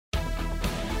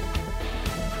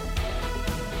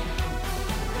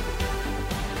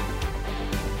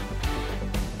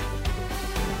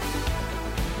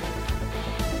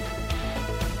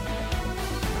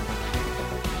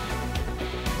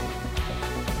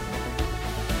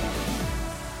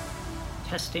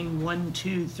Testing 1,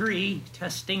 2, 3.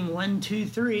 Testing 1, 2,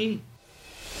 3.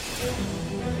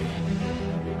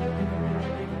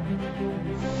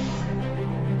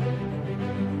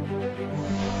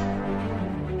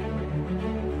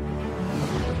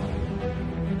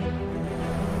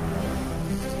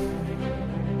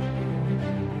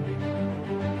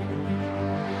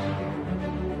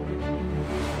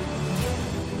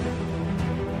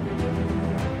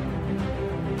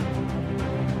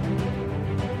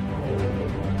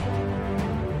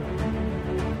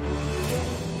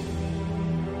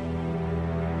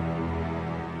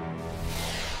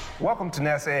 Welcome to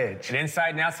NASA Edge. An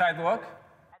inside and outside look?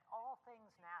 At all things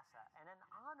NASA, and in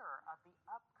honor of the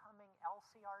upcoming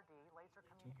LCRD, Laser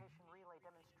Communication Relay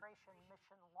Demonstration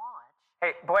Mission launch.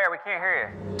 Hey, Blair, we can't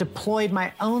hear you. Deployed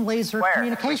my own laser Blair,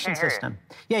 communication we can't hear system.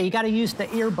 Yeah, you got to use the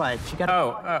earbuds. You got to.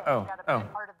 You gotta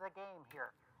be part of the game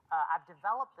here. I've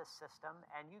developed this system,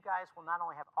 and you guys will not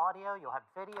only have audio, you'll have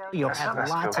video. You'll have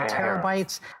lots of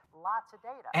terabytes. Lots of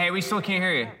data. Hey, we still can't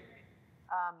hear you.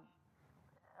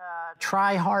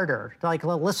 Try harder. Like,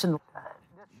 listen.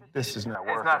 This is not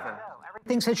working. It's nothing.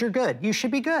 Everything says you're good. You should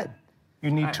be good.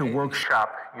 You need to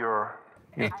workshop your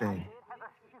thing.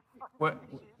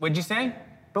 What'd you say?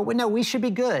 But no, we should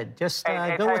be good. Just go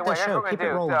with the show. Keep it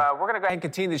rolling. We're going to go ahead and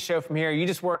continue the show from here. You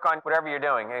just work on whatever you're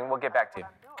doing, and we'll get back to you.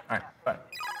 All right, bye.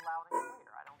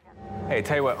 Hey,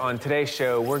 tell you what, on today's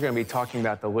show, we're going to be talking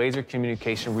about the Laser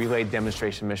Communication Relay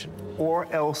Demonstration Mission. Or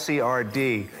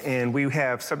LCRD. And we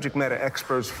have subject matter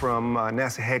experts from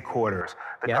NASA headquarters,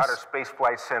 the Goddard Space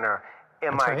Flight Center,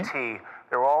 MIT. Right.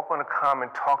 They're all going to come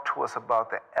and talk to us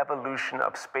about the evolution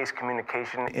of space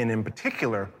communication, and in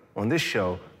particular, on this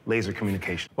show, laser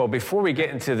communication. Well, before we get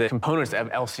into the components of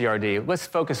LCRD, let's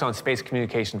focus on space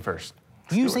communication first.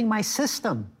 Using my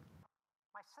system.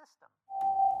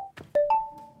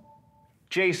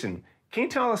 Jason, can you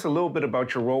tell us a little bit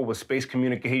about your role with space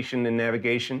communication and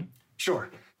navigation? Sure.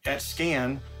 At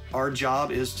SCAN, our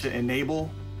job is to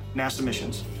enable NASA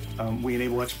missions. We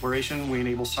enable exploration, we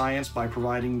enable science by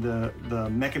providing the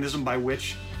mechanism by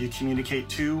which you communicate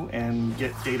to and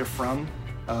get data from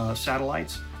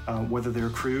satellites, whether they're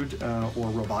crewed or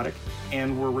robotic.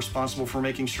 And we're responsible for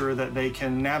making sure that they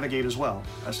can navigate as well.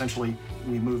 Essentially,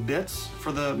 we move bits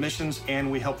for the missions and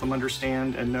we help them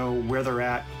understand and know where they're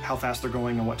at, how fast they're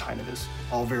going, and what time it is.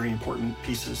 All very important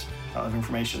pieces of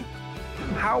information.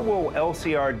 How will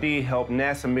LCRD help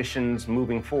NASA missions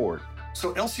moving forward?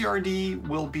 So LCRD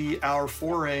will be our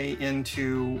foray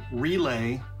into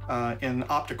relay in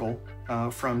optical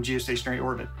from geostationary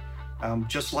orbit.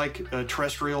 Just like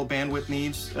terrestrial bandwidth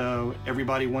needs,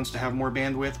 everybody wants to have more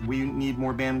bandwidth. We need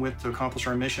more bandwidth to accomplish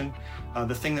our mission.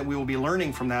 The thing that we will be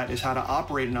learning from that is how to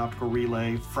operate an optical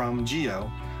relay from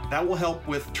GEO. That will help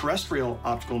with terrestrial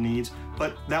optical needs,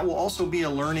 but that will also be a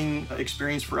learning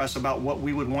experience for us about what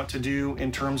we would want to do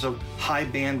in terms of high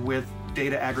bandwidth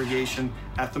data aggregation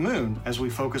at the moon as we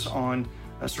focus on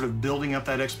sort of building up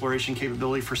that exploration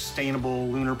capability for sustainable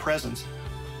lunar presence.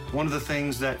 One of the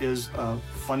things that is a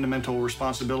fundamental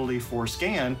responsibility for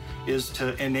SCAN is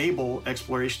to enable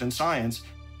exploration and science,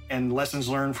 and lessons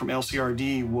learned from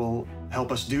LCRD will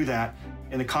help us do that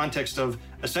in the context of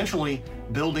essentially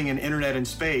building an internet in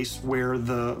space where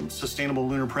the sustainable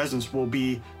lunar presence will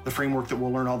be the framework that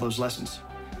will learn all those lessons.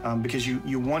 Because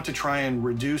you want to try and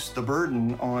reduce the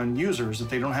burden on users, that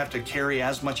they don't have to carry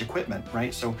as much equipment,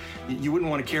 right? So you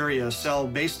wouldn't want to carry a cell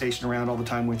base station around all the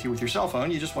time with you with your cell phone.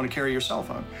 You just want to carry your cell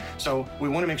phone. So we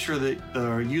want to make sure that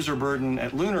the user burden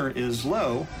at Lunar is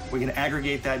low. We can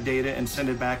aggregate that data and send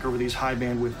it back over these high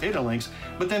bandwidth data links.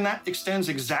 But then that extends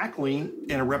exactly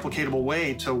in a replicatable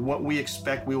way to what we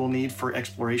expect we will need for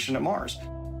exploration at Mars.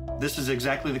 This is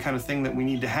exactly the kind of thing that we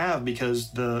need to have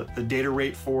because the data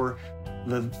rate for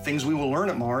the things we will learn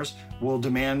at Mars will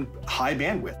demand high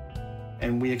bandwidth.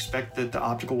 And we expect that the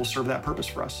optical will serve that purpose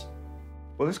for us.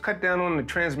 Will this cut down on the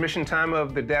transmission time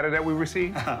of the data that we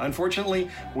receive? Unfortunately,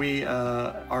 we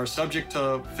are subject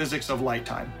to physics of light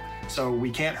time. So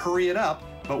we can't hurry it up,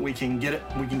 but we can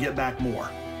get back more.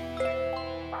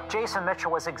 Jason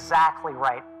Mitchell was exactly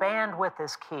right. Bandwidth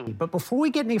is key. But before we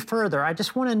get any further, I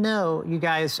just want to know, you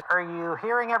guys, Are you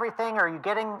hearing everything? Are you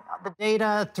getting the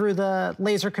data through the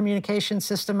laser communication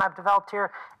system I've developed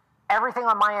here? Everything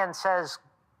on my end says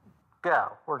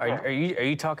go. We're good. Are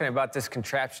you talking about this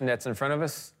contraption that's in front of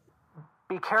us?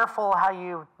 Be careful how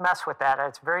you mess with that.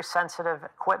 It's very sensitive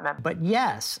equipment. But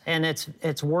yes, and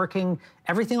it's working.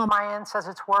 Everything on my end says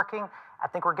it's working. I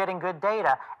think we're getting good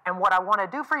data. And what I want to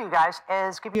do for you guys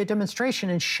is give you a demonstration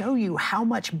and show you how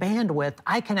much bandwidth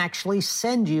I can actually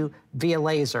send you via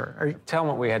laser. Tell them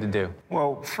what we had to do.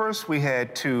 Well, first we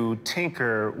had to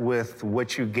tinker with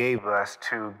what you gave us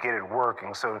to get it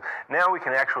working. So now we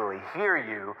can actually hear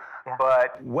you,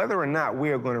 but whether or not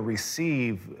we are going to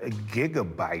receive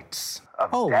gigabytes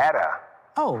of data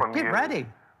from get you ready.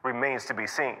 Remains to be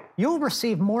seen. You'll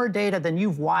receive more data than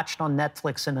you've watched on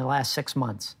Netflix in the last 6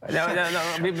 months. No,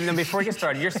 before we get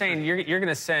started, you're saying you're going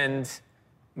to send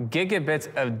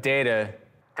gigabits of data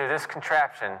through this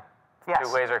contraption to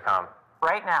Lasercom.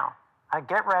 Right now.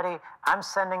 Get ready. I'm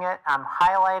sending it. I'm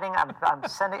highlighting. I'm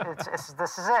sending it.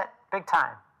 This is it. Big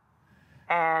time.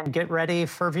 And get ready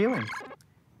for viewing.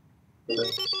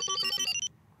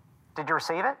 Did you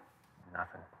receive it?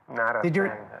 Nothing. Not a Did you?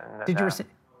 thing. Did you receive?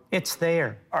 It's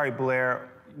there. All right, Blair,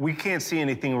 we can't see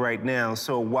anything right now,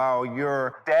 so while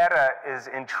your data is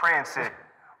in transit,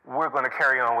 we're going to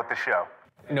carry on with the show.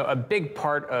 You know, a big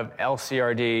part of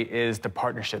LCRD is the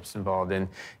partnerships involved.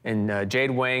 And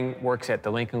Jade Wang works at the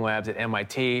Lincoln Labs at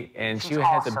MIT, and she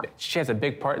has a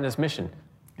big part in this mission.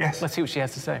 Yes. Let's see what she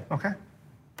has to say. Okay.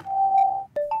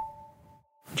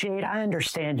 Jade, I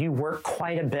understand you work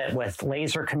quite a bit with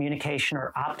laser communication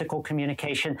or optical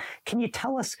communication. Can you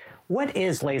tell us, what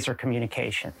is laser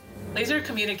communication? Laser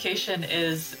communication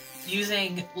is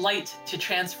using light to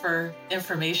transfer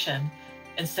information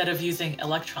instead of using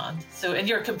electrons. So in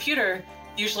your computer,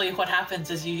 usually what happens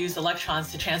is you use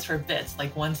electrons to transfer bits,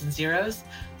 like ones and zeros.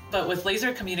 But with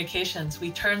laser communications,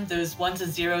 we turn those ones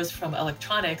and zeros from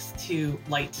electronics to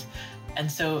light. And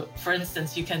so, for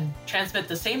instance, you can transmit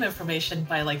the same information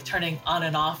by like turning on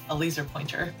and off a laser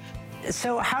pointer.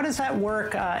 So how does that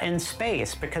work in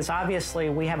space? Because obviously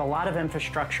we have a lot of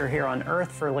infrastructure here on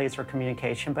Earth for laser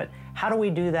communication, but how do we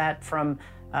do that from,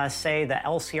 say, the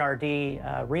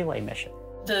LCRD relay mission?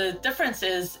 The difference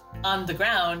is on the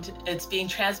ground, it's being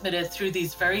transmitted through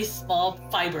these very small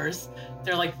fibers.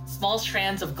 They're like small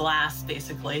strands of glass,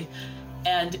 basically.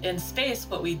 And in space,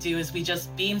 what we do is we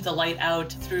just beam the light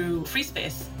out through free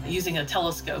space using a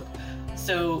telescope.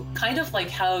 So kind of like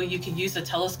how you can use a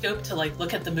telescope to like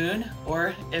look at the moon,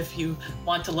 or if you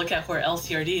want to look at where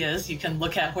LCRD is, you can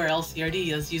look at where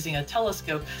LCRD is using a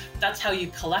telescope. That's how you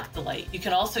collect the light. You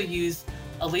can also use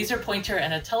a laser pointer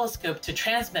and a telescope to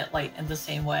transmit light in the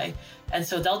same way. And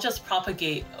so they'll just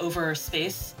propagate over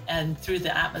space and through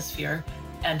the atmosphere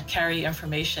and carry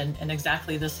information in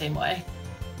exactly the same way.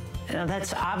 Now,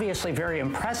 that's obviously very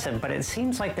impressive, but it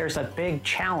seems like there's a big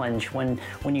challenge when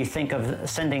you think of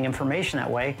sending information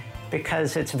that way,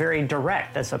 because it's very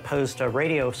direct as opposed to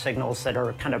radio signals that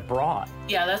are kind of broad.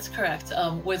 Yeah, that's correct.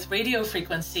 With radio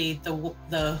frequency,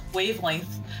 the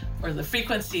wavelength or the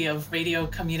frequency of radio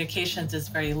communications is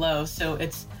very low, so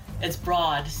it's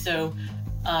broad. So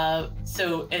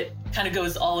it kind of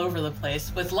goes all over the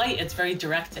place. With light, it's very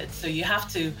directed, so you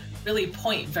have to really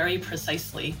point very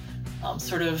precisely.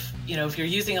 Sort of, you know, if you're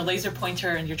using a laser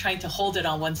pointer and you're trying to hold it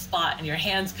on one spot and your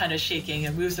hand's kind of shaking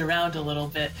and moves around a little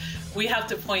bit, we have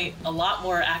to point a lot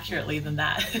more accurately than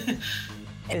that.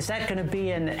 Is that going to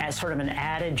be as sort of an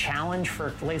added challenge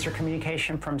for laser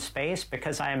communication from space?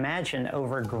 Because I imagine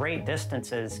over great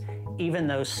distances, even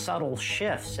those subtle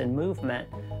shifts in movement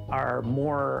are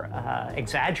more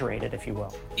exaggerated, if you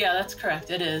will. Yeah, that's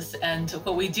correct. It is. And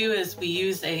what we do is we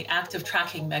use an active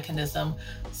tracking mechanism.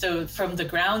 So from the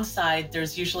ground side,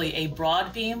 there's usually a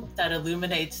broad beam that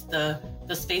illuminates the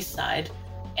space side.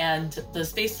 And the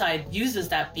space side uses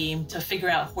that beam to figure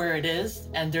out where it is.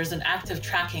 And there's an active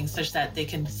tracking such that they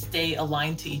can stay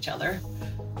aligned to each other.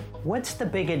 What's the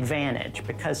big advantage?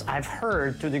 Because I've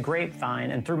heard through the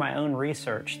grapevine and through my own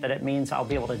research that it means I'll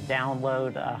be able to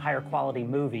download higher quality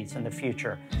movies in the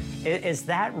future. Is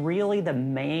that really the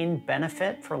main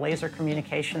benefit for laser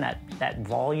communication, that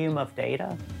volume of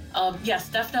data? Yes,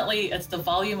 definitely. It's the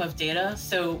volume of data.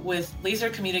 So with laser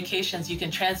communications, you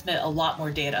can transmit a lot more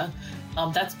data.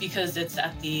 That's because it's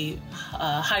at the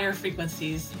higher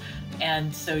frequencies,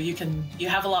 and so you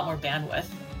have a lot more bandwidth.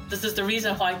 This is the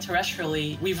reason why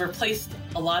terrestrially we've replaced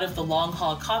a lot of the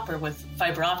long-haul copper with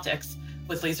fiber optics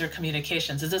with laser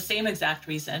communications. It's the same exact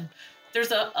reason.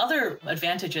 There's other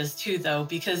advantages too, though,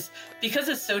 because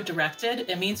it's so directed,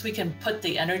 it means we can put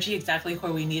the energy exactly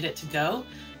where we need it to go.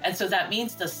 And so that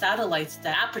means the satellites, the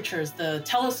apertures, the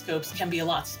telescopes can be a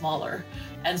lot smaller.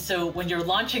 And so when you're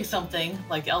launching something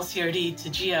like LCRD to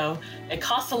GEO, it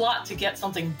costs a lot to get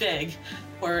something big,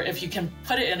 where if you can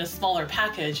put it in a smaller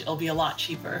package, it'll be a lot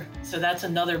cheaper. So that's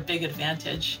another big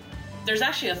advantage. There's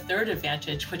actually a third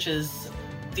advantage, which is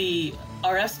the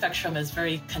RF spectrum is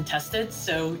very contested,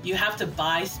 so you have to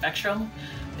buy spectrum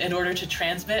in order to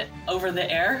transmit over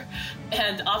the air.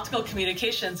 And optical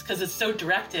communications, because it's so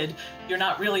directed, you're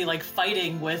not really like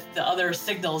fighting with the other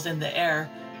signals in the air.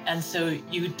 And so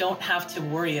you don't have to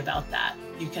worry about that.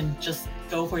 You can just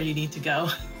go where you need to go.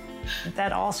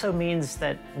 That also means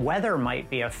that weather might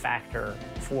be a factor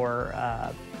for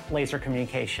laser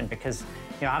communication, because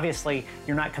obviously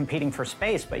you're not competing for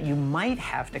space, but you might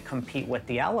have to compete with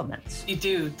the elements. You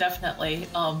do, definitely.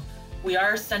 We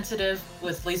are sensitive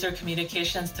with laser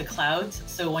communications to clouds,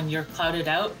 so when you're clouded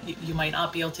out, you might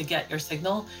not be able to get your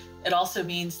signal. It also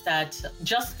means that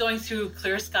just going through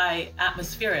clear sky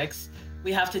atmospherics,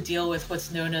 we have to deal with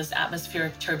what's known as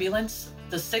atmospheric turbulence.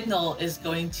 The signal is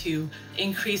going to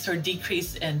increase or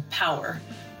decrease in power,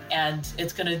 and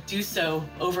it's going to do so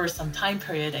over some time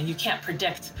period, and you can't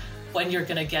predict when you're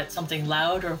going to get something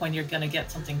loud or when you're going to get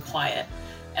something quiet.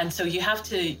 And so you have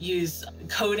to use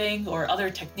coding or other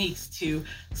techniques to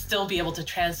still be able to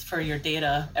transfer your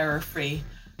data error-free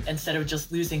instead of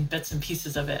just losing bits and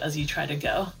pieces of it as you try to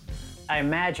go. I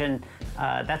imagine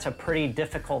that's a pretty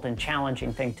difficult and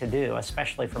challenging thing to do,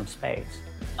 especially from space.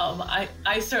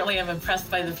 I certainly am impressed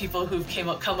by the people who've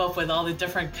come up with all the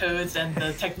different codes and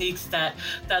the techniques that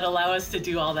allow us to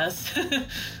do all this.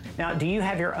 Now, do you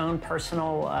have your own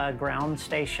personal ground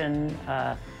station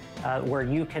where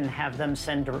you can have them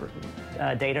send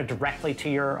data directly to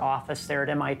your office there at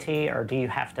MIT, or do you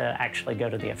have to actually go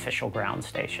to the official ground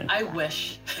station? I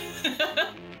wish.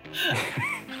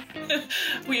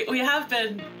 We have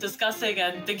been discussing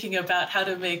and thinking about how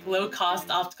to make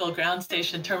low-cost optical ground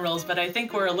station terminals, but I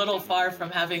think we're a little far from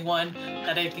having one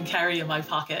that I can carry in my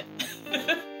pocket.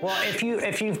 Well, if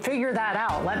you figure that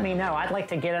out, let me know. I'd like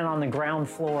to get in on the ground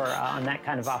floor on that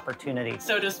kind of opportunity.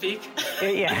 So to speak.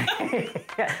 Yeah.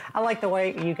 I like the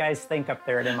way you guys think up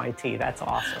there at MIT. That's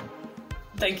awesome.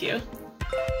 Thank you.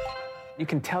 You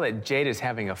can tell that Jade is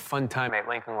having a fun time at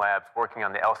Lincoln Labs working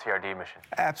on the LCRD mission.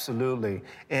 Absolutely.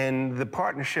 And the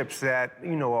partnerships that,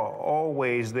 are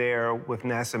always there with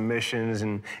NASA missions,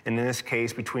 and in this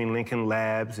case, between Lincoln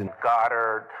Labs and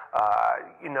Goddard,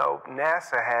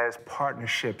 NASA has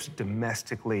partnerships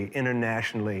domestically,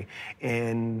 internationally,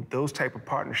 and those type of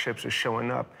partnerships are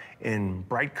showing up in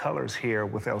bright colors here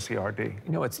with LCRD.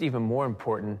 What's even more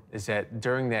important is that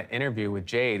during that interview with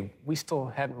Jade, we still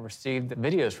haven't received the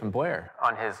videos from Blair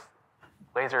on his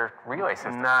laser relay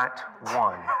system. Not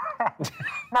one.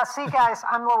 Now, see, guys,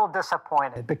 I'm a little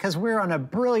disappointed because we're on a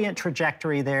brilliant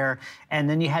trajectory there, and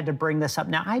then you had to bring this up.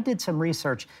 Now, I did some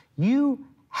research. You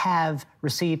have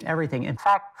received everything. In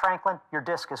fact, Franklin, your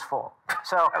disk is full.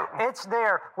 So it's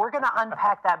there. We're going to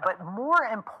unpack that. But more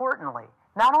importantly,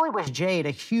 not only was Jade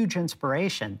a huge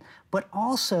inspiration, but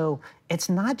also it's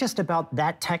not just about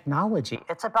that technology.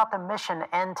 It's about the mission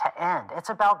end to end. It's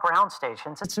about ground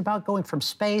stations. It's about going from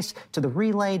space to the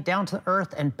relay, down to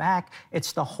Earth and back.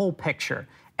 It's the whole picture.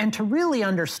 And to really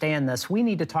understand this, we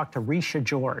need to talk to Risha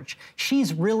George.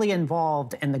 She's really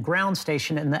involved in the ground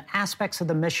station and the aspects of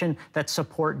the mission that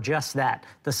support just that,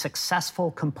 the successful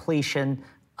completion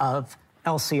of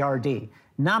LCRD.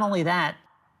 Not only that,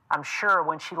 I'm sure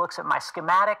when she looks at my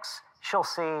schematics, she'll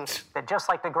see that just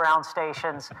like the ground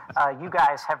stations, you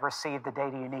guys have received the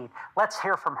data you need. Let's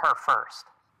hear from her first.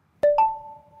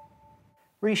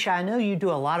 Risha, I know you do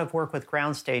a lot of work with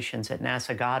ground stations at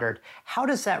NASA Goddard. How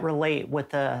does that relate with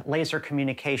the laser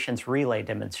communications relay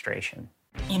demonstration?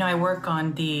 I work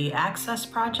on the Access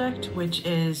project, which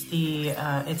is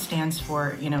it stands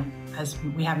for, as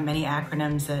we have many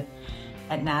acronyms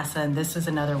at NASA, and this is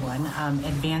another one,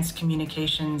 Advanced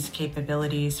Communications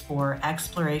Capabilities for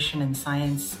Exploration and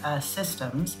Science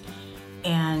Systems.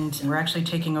 And we're actually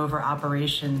taking over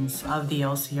operations of the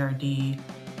LCRD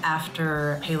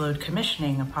after payload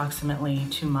commissioning, approximately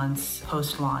 2 months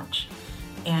post-launch.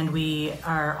 And we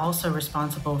are also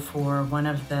responsible for one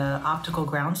of the optical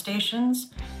ground stations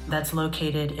that's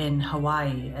located in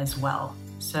Hawaii as well.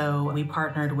 So we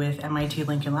partnered with MIT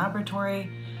Lincoln Laboratory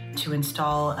to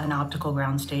install an optical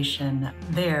ground station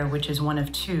there, which is one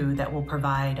of 2 that will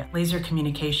provide laser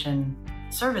communication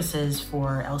services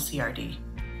for LCRD.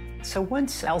 So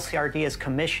once LCRD is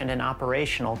commissioned and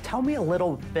operational, tell me a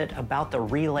little bit about the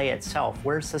relay itself.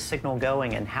 Where's the signal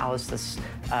going and how is this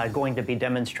going to be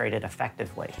demonstrated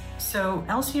effectively? So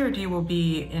LCRD will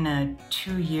be in a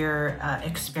 2-year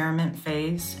experiment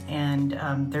phase, and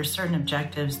there's certain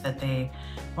objectives that they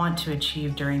want to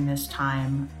achieve during this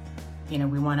time.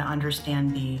 We want to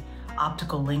understand the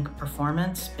optical link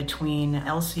performance between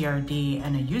LCRD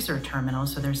and a user terminal.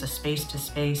 So there's a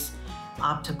space-to-space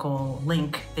optical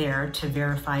link there to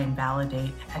verify and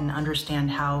validate and understand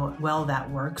how well that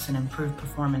works and improve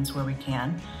performance where we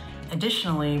can.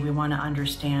 Additionally, we want to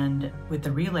understand with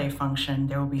the relay function,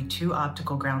 there will be 2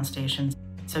 optical ground stations.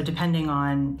 So depending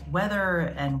on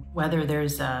weather and whether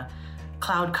there's a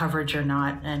cloud coverage or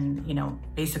not, and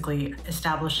basically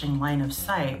establishing line of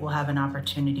sight, we'll have an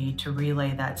opportunity to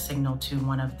relay that signal to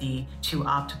one of the 2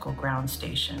 optical ground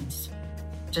stations.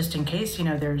 Just in case,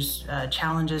 there's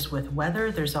challenges with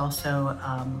weather, there's also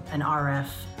an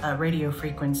RF radio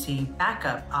frequency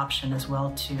backup option as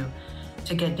well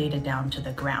to get data down to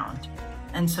the ground.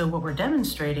 And so what we're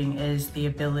demonstrating is the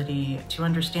ability to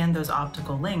understand those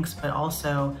optical links, but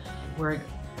also we're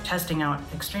testing out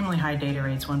extremely high data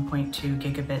rates, 1.2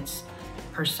 gigabits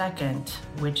per second,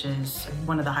 which is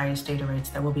one of the highest data rates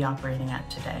that we'll be operating at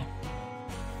today.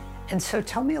 And so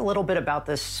tell me a little bit about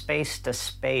this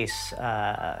space-to-space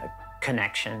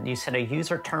connection. You said a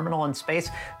user terminal in space.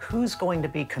 Who's going to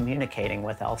be communicating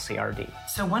with LCRD?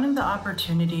 So one of the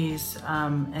opportunities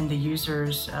and the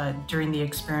users during the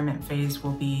experiment phase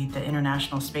will be the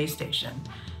International Space Station.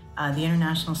 The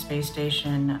International Space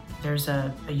Station, there's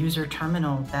a user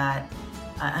terminal that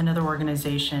another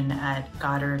organization at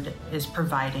Goddard is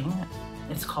providing.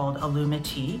 It's called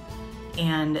Illuma-T,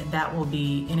 and that will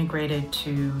be integrated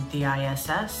to the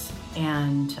ISS,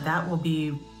 and that will be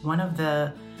one of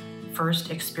the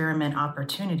first experiment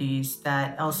opportunities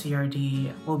that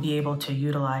LCRD will be able to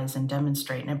utilize and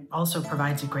demonstrate. And it also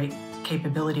provides a great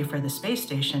capability for the space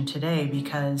station today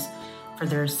because for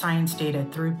their science data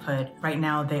throughput, right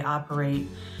now they operate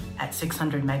at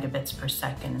 600 megabits per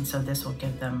second, and so this will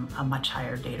give them a much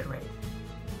higher data rate.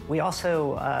 We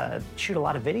also shoot a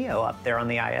lot of video up there on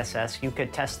the ISS. You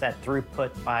could test that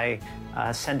throughput by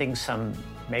sending some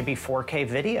maybe 4K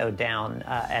video down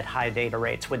at high data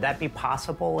rates. Would that be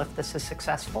possible if this is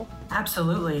successful?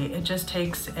 Absolutely. It just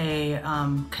takes a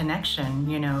connection,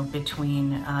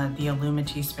 between the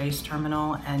Illuma-T space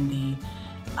terminal and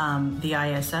the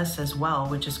ISS as well,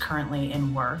 which is currently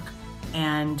in work.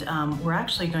 And we're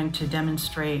actually going to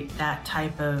demonstrate that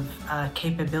type of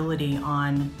capability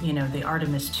on, the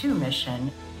Artemis II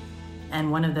mission.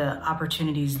 And one of the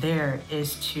opportunities there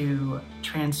is to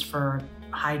transfer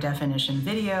high-definition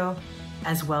video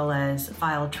as well as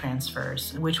file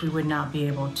transfers, which we would not be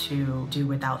able to do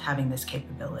without having this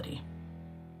capability.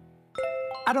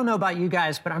 I don't know about you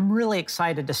guys, but I'm really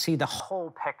excited to see the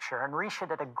whole picture. And Risha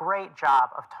did a great job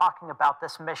of talking about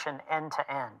this mission end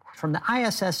to end, from the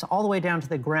ISS all the way down to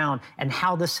the ground and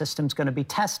how the system's going to be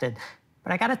tested.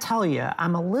 But I got to tell you,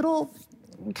 I'm a little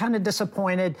kind of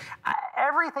disappointed.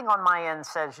 Everything on my end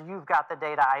says you've got the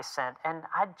data I sent, and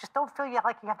I just don't feel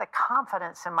like you have the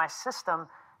confidence in my system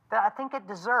that I think it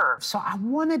deserves. So I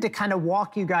wanted to kind of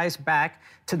walk you guys back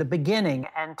to the beginning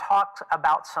and talk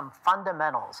about some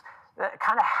fundamentals.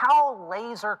 Kind of how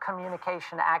laser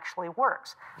communication actually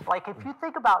works. Like if you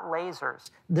think about lasers,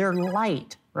 they're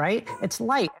light, right? It's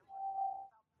light.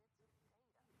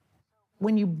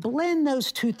 When you blend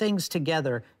those two things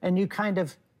together and you kind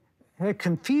of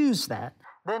confuse that,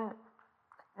 then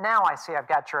now I see I've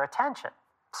got your attention.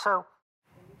 So.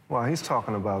 While he's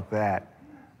talking about that,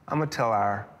 I'm gonna tell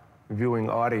our viewing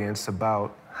audience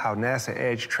about how NASA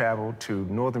EDGE traveled to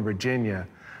Northern Virginia,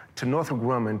 to Northrop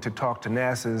Grumman to talk to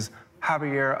NASA's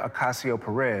Javier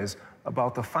Ocasio-Perez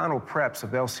about the final preps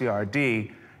of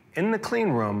LCRD in the clean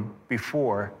room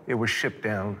before it was shipped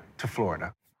down to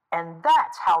Florida. And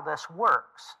that's how this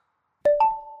works.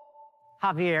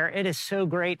 Javier, it is so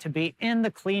great to be in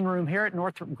the clean room here at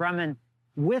Northrop Grumman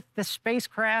with the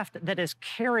spacecraft that is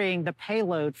carrying the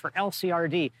payload for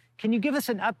LCRD. Can you give us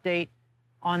an update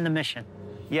on the mission?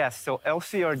 Yes, so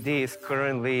LCRD is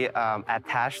currently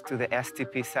attached to the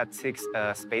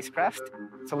STP-SAT-6 spacecraft.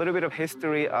 So a little bit of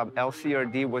history.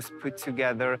 LCRD was put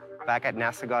together back at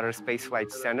NASA Goddard Space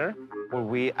Flight Center, where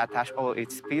we attached all of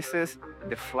its pieces,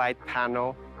 the flight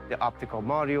panel, the optical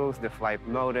modules, the flight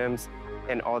modems,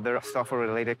 and other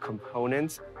software-related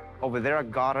components. Over there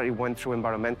at Goddard, it went through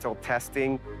environmental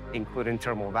testing, including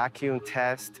thermal vacuum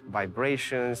test,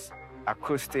 vibrations,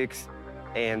 acoustics,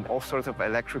 and all sorts of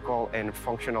electrical and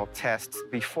functional tests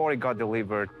before it got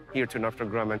delivered here to Northrop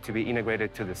Grumman to be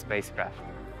integrated to the spacecraft.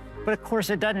 But of course,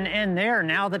 it doesn't end there.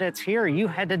 Now that it's here, you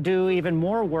had to do even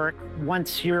more work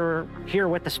once you're here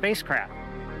with the spacecraft.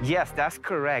 Yes, that's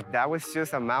correct. That was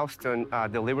just a milestone,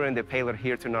 delivering the payload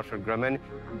here to Northrop Grumman.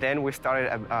 Then we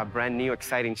started a brand new,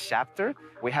 exciting chapter.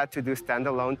 We had to do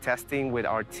standalone testing with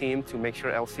our team to make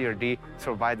sure LCRD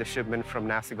survived the shipment from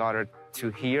NASA Goddard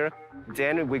to here.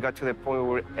 Then we got to the point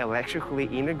where we're electrically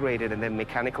integrated and then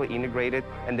mechanically integrated,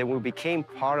 and then we became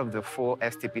part of the full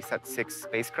STP-SAT-6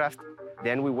 spacecraft.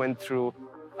 Then we went through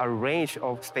a range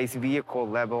of space vehicle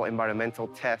level environmental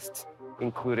tests,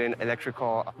 including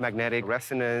electrical magnetic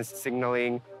resonance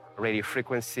signaling, radio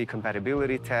frequency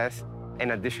compatibility tests,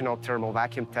 and additional thermal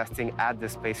vacuum testing at the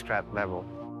spacecraft level.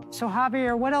 So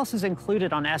Javier, what else is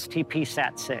included on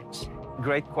STP-SAT-6?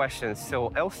 Great question. So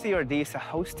LCRD is a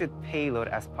hosted payload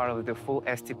as part of the full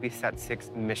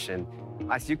STP-SAT-6 mission.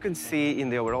 As you can see in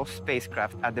the overall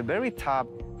spacecraft, at the very top,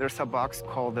 there's a box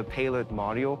called the payload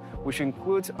module, which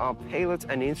includes payloads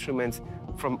and instruments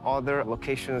from other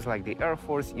locations like the Air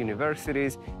Force,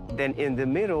 universities. Then in the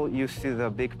middle, you see the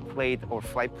big plate or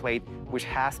flight plate, which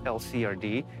has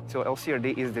LCRD. So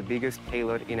LCRD is the biggest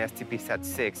payload in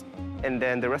STP-SAT-6. And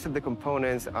then the rest of the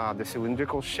components, the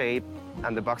cylindrical shape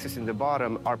and the boxes in the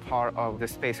bottom, are part of the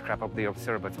spacecraft of the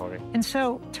observatory. And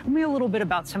so tell me a little bit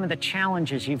about some of the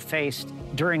challenges you've faced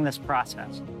during this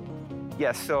process.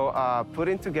 Yes, so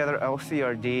putting together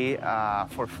LCRD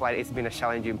for flight, it's been a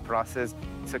challenging process.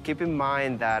 So keep in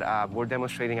mind that we're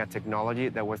demonstrating a technology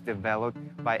that was developed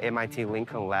by MIT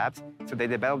Lincoln Labs. So they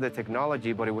developed the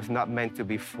technology, but it was not meant to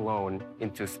be flown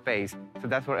into space. So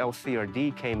that's where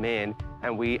LCRD came in,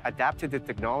 and we adapted the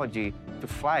technology to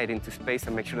fly it into space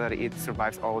and make sure that it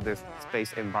survives all the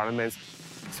space environments.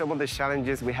 Some of the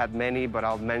challenges, we had many, but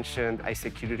I'll mention a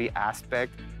security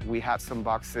aspect. We had some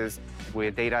boxes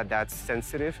with data that's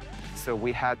sensitive, so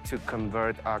we had to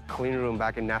convert a clean room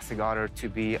back in NASA Goddard to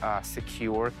be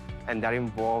secure, and that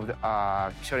involved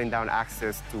shutting down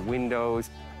access to windows,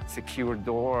 secure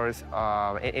doors,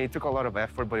 and it took a lot of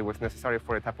effort, but it was necessary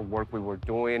for the type of work we were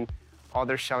doing.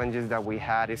 Other challenges that we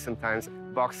had is sometimes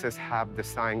boxes have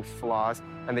design flaws,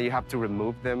 and then you have to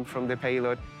remove them from the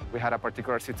payload. We had a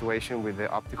particular situation with the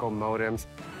optical modems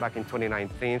back in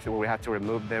 2019, where we had to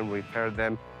remove them, repair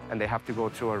them, and they have to go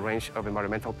through a range of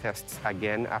environmental tests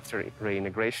again after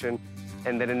reintegration.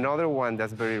 And then another one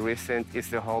that's very recent is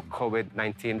the whole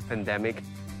COVID-19 pandemic.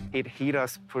 It hit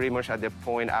us pretty much at the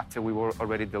point after we were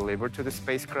already delivered to the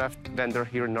spacecraft vendor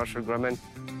here in Northrop Grumman.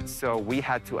 So we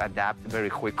had to adapt very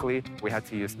quickly. We had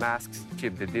to use masks,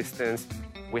 keep the distance.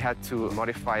 We had to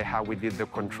modify how we did the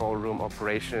control room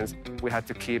operations. We had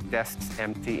to keep desks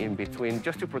empty in between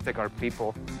just to protect our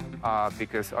people,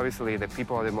 because obviously the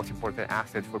people are the most important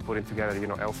assets for putting together,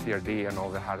 LCRD and all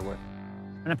the hardware.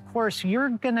 And of course, you're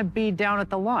going to be down at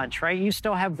the launch, right? You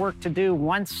still have work to do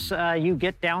once you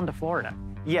get down to Florida.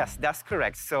 Yes, that's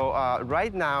correct. So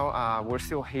right now, we're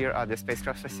still here at the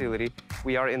spacecraft facility.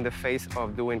 We are in the phase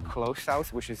of doing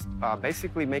closeouts, which is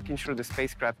basically making sure the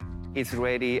spacecraft is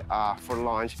ready for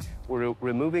launch. We're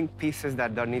removing pieces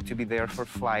that don't need to be there for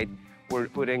flight. We're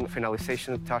putting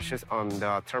finalization touches on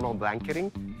the thermal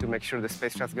blanketing to make sure the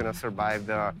spacecraft's going to survive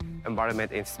the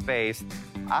environment in space.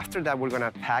 After that, we're going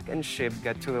to pack and ship,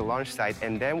 get to the launch site,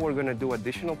 and then we're going to do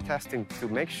additional testing to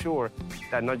make sure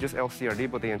that not just LCRD,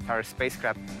 but the entire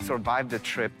spacecraft survived the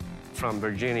trip from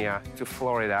Virginia to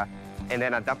Florida. And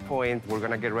then at that point, we're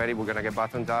going to get ready, we're going to get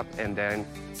buttoned up, and then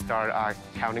start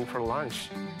counting for launch.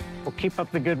 Well, keep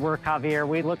up the good work, Javier.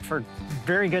 We look for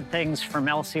very good things from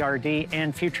LCRD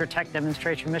and future tech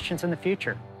demonstration missions in the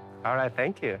future. All right,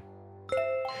 thank you.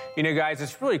 You know, guys,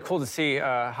 it's really cool to see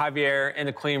Javier in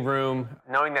the clean room,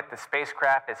 knowing that the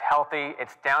spacecraft is healthy.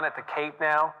 It's down at the Cape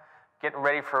now, getting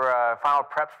ready for final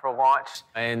preps for launch,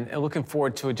 and looking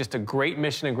forward to just a great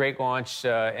mission, a great launch,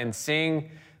 and seeing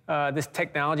this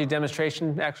technology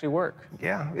demonstration actually work.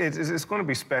 Yeah, it's going to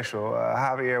be special.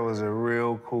 Javier was a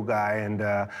real cool guy, and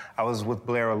I was with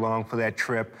Blair along for that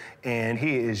trip, and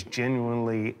he is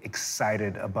genuinely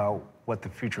excited about what the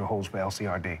future holds for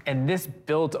LCRD. And this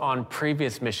built on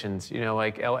previous missions,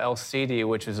 like LLCD,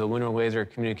 which is a lunar laser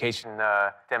communication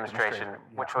demonstration,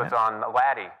 which was on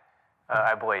LADI,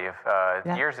 I believe,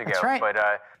 years ago. That's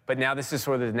right. But now this is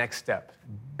sort of the next step.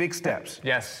 Big steps.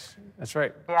 Yes, that's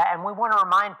right. Yeah, and we want to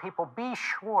remind people, be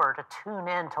sure to tune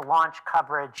in to launch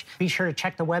coverage. Be sure to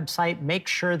check the website. Make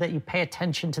sure that you pay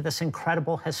attention to this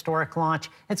incredible historic launch.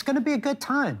 It's going to be a good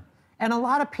time. And a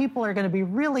lot of people are going to be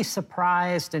really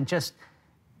surprised and just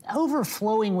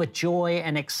overflowing with joy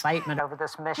and excitement over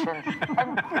this mission.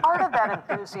 And part of that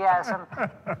enthusiasm,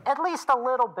 at least a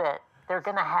little bit, they're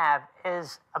going to have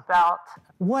is about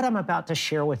what I'm about to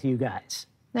share with you guys.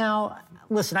 Now,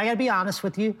 listen, I got to be honest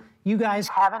with you. You guys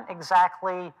haven't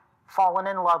exactly fallen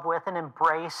in love with and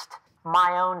embraced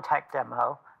my own tech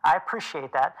demo. I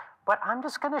appreciate that. But I'm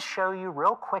just going to show you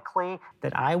real quickly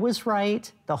that I was right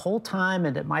the whole time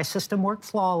and that my system worked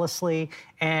flawlessly,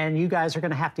 and you guys are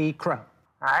going to have to eat crow.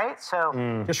 All right?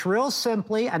 So just real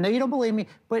simply, I know you don't believe me,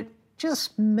 but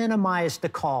just minimize the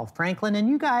call, Franklin, and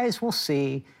you guys will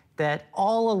see that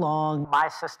all along my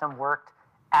system worked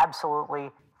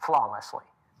absolutely flawlessly.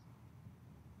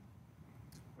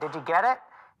 Did you get it?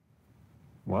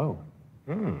 Whoa.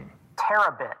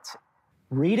 Terabits.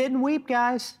 Read it and weep,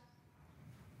 guys.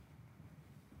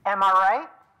 Am I right?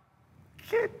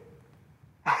 Get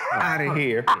out of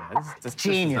here.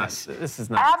 Genius. This is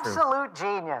not true. Absolute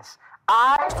genius.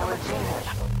 I am a genius.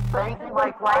 Thank you,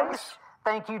 Mike Rice.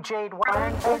 Thank you, Jade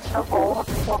Wang. Thanks to all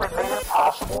the people that made it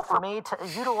possible for me to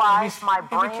utilize my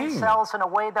brain cells in a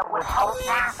way that would help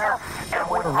NASA and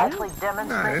would actually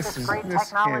demonstrate this great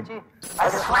technology. I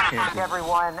just want to thank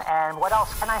everyone. And what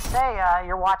else can I say?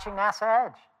 You're watching NASA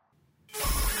Edge.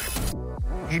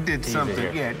 He did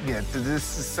something. Yeah.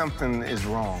 This is something is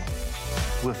wrong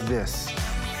with this.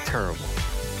 Terrible.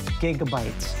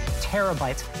 Gigabytes,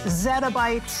 terabytes,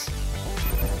 zettabytes.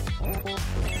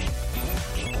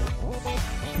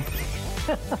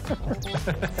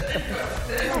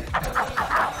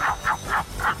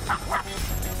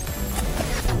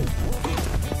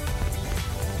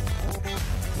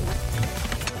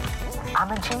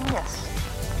 I'm a genius.